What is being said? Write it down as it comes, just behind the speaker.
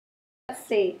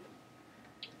see.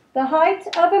 The height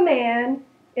of a man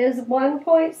is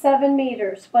 1.7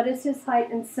 meters. What is his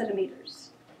height in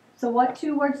centimeters? So what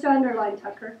two words to underline,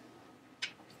 Tucker?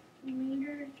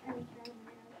 Meters and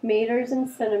centimeters. Meters and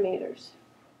centimeters.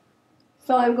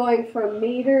 So I'm going from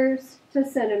meters to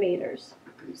centimeters.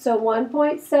 So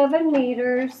 1.7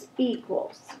 meters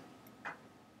equals.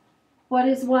 What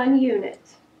is 1 unit?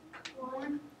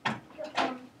 1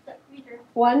 meter.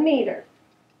 1 meter.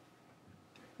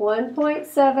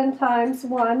 1.7 times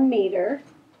 1 meter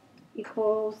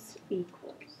equals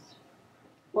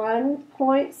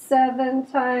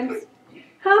 1.7 times,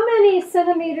 how many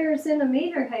centimeters in a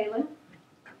meter, Halen?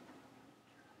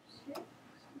 6,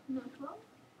 no, 12.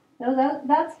 No,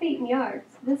 that's feet and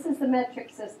yards. This is the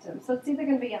metric system. So it's either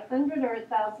going to be 100 or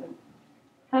 1,000.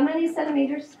 How many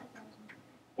centimeters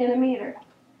in a meter?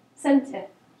 100.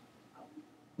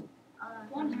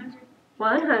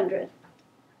 100.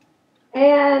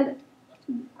 And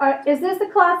is this the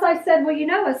class I said, well, you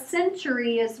know, a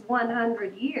century is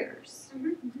 100 years.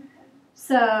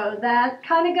 So that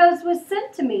kind of goes with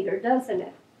centimeter, doesn't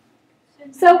it?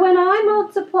 So when I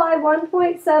multiply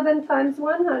 1.7 times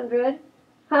 100,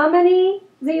 how many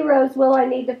zeros will I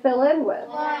need to fill in with?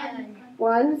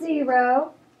 1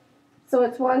 0. So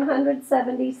it's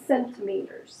 170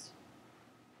 centimeters.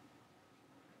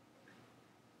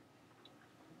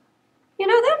 You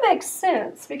know, that makes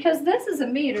sense because this is a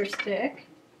meter stick.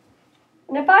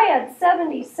 And if I add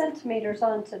 70 centimeters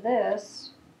onto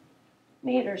this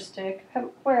meter stick,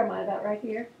 where am I about right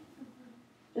here?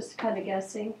 Just kind of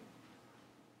guessing.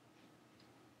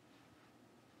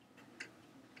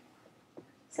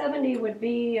 70 would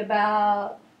be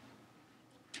about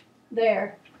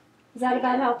there. Is that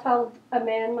about how tall a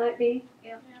man might be?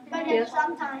 Yeah. But then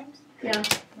sometimes. Yeah.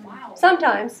 Wow.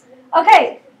 Sometimes.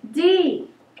 Okay, D.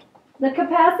 The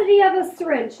capacity of a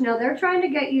syringe. Now, they're trying to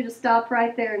get you to stop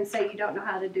right there and say you don't know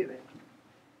how to do it.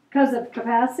 Because of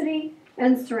capacity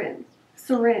and syringe.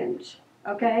 Syringe.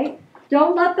 Okay?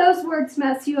 Don't let those words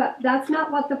mess you up. That's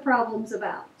not what the problem's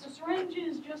about. The syringe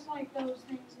is just like those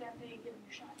things that they give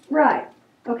you shot. Right.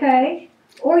 Okay?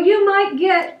 Or you might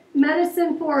get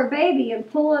medicine for a baby and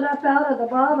pull it up out of the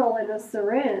bottle in a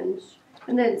syringe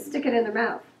and then stick it in their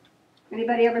mouth.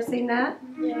 Anybody ever seen that?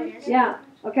 Yes. Yeah.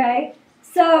 Okay?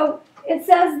 So, it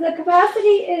says the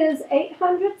capacity is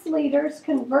 800 liters.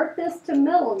 Convert this to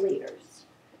milliliters.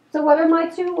 So what are my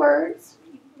two words?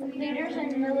 Liters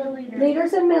and milliliters.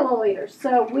 Liters and milliliters.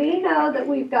 So we know that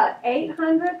we've got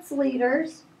 800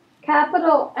 liters.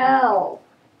 Capital L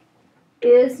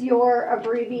is your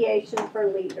abbreviation for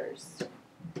liters.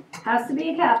 Has to be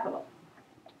a capital.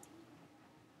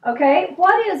 Okay,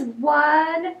 what is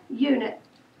 1 unit?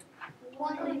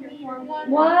 1 liter.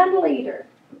 1 liter.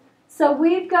 So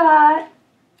we've got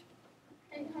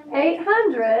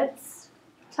 800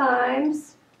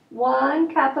 times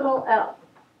 1 capital L.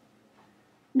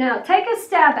 Now take a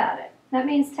stab at it. That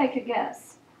means take a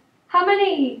guess. How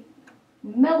many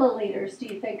milliliters do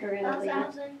you think are in a liter?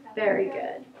 1,000. Very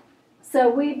good. So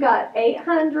we've got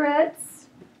 800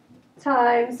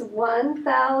 times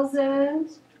 1,000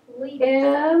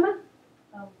 ml.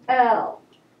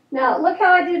 Now look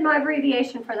how I did my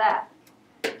abbreviation for that.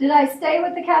 Did I stay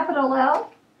with the capital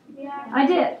L? Yeah. I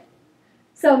did.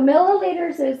 So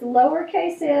milliliters is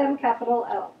lowercase m, capital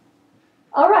L.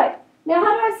 All right. Now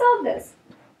how do I solve this?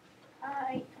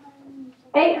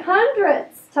 800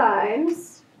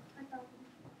 times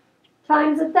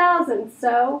 1,000.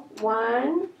 So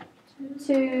 1,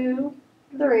 2,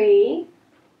 3,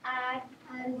 Add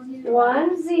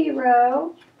 1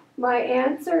 0. My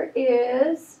answer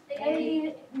is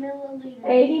 80 milliliters.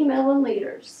 80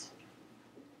 milliliters.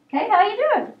 Okay, how you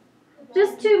doing?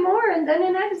 Just 2 more and then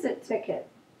an exit ticket.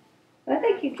 I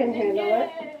think you can handle it.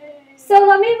 So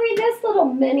let me read this little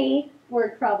mini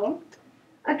word problem.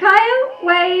 A coyote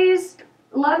weighs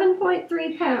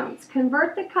 11.3 pounds.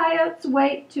 Convert the coyote's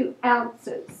weight to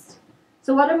ounces.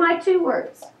 So what are my two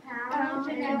words? Pounds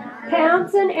and ounces.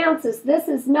 Pounds and ounces. This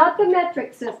is not the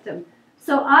metric system.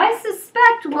 So I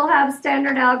suspect we'll have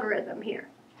standard algorithm here.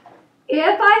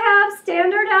 If I have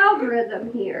standard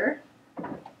algorithm here,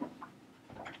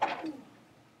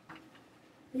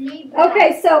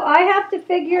 okay, so I have to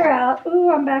figure out,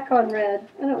 ooh, I'm back on red.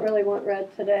 I don't really want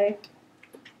red today.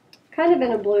 Kind of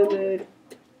in a blue mood.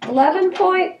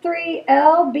 11.3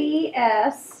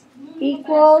 lbs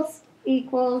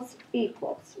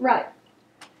equals. Right.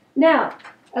 Now,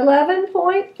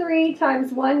 11.3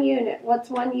 times 1 unit. What's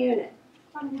 1 unit?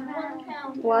 1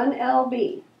 pound. 1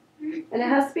 lb. And it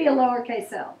has to be a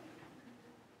lowercase l.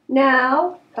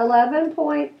 Now,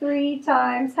 11.3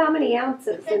 times how many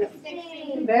ounces?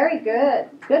 16. Very good.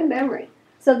 Good memory.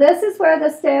 So this is where the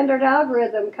standard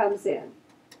algorithm comes in.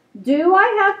 Do I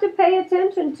have to pay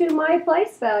attention to my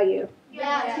place value?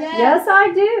 Yes. Yes,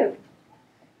 I do.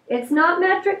 It's not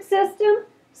metric system,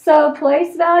 so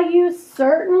place value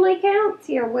certainly counts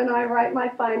here when I write my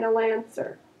final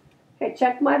answer. Okay,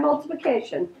 check my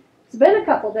multiplication. It's been a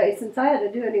couple days since I had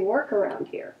to do any work around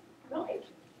here. Really?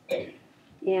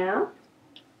 Yeah.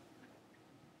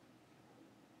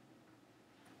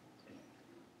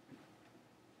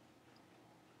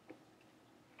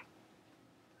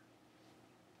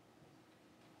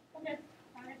 Okay,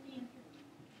 I have the answer.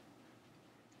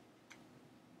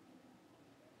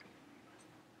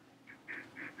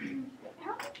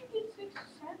 How did you get 6,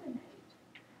 7, 8?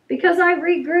 Because I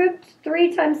regrouped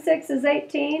 3 times 6 is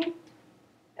 18.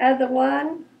 Add the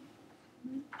 1.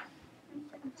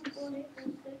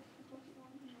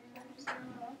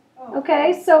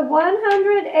 Okay, so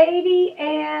 180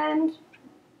 and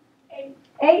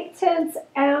 8/10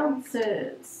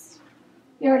 ounces.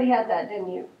 You already had that,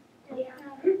 didn't you?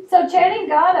 So Channing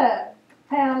got a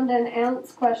pound and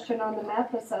ounce question on the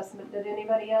math assessment. Did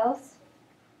anybody else?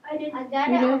 I got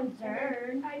You it did? on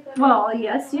third. Well,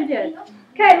 yes, you did.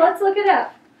 Okay, let's look it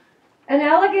up. An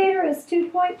alligator is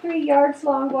 2.3 yards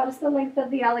long. What is the length of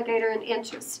the alligator in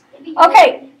inches?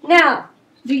 Okay, now,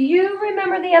 do you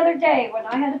remember the other day when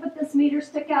I had to put this meter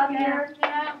stick out here?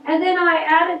 Yeah. And then I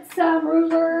added some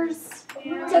rulers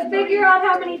to figure out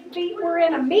how many feet were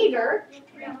in a meter.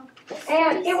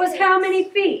 And it was how many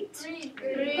feet?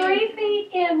 3 feet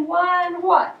in one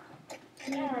what?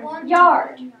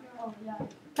 Yard.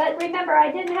 But remember,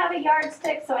 I didn't have a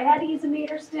yardstick, so I had to use a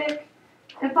meter stick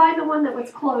and find the one that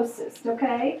was closest,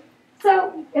 okay?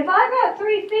 So if I've got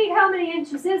 3 feet, how many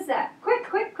inches is that? Quick,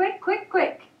 quick, quick, quick,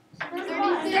 quick.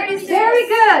 36. Very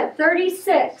good,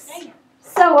 36.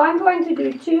 So I'm going to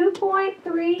do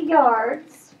 2.3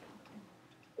 yards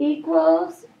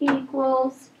equals.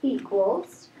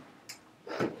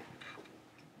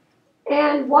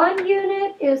 And 1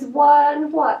 unit is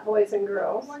 1 what, boys and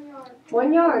girls? 1 yard.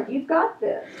 1 yard, you've got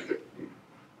this.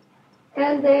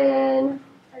 And then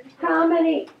how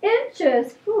many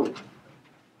inches? Ooh,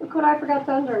 look what I forgot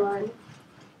to underline.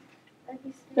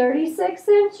 36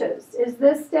 inches. Is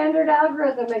this standard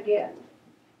algorithm again?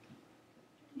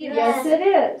 Yes, it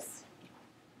is.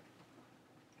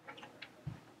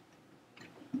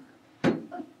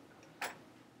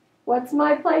 What's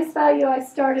my place value I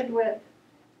started with?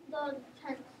 The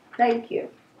 10th. Thank you.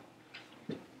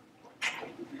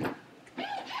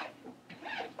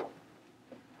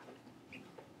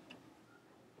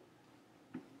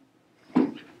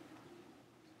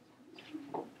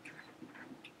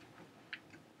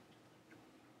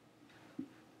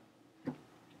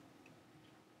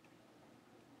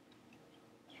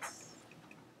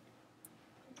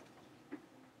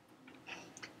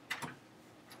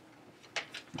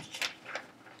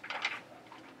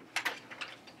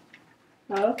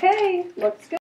 Okay, looks good.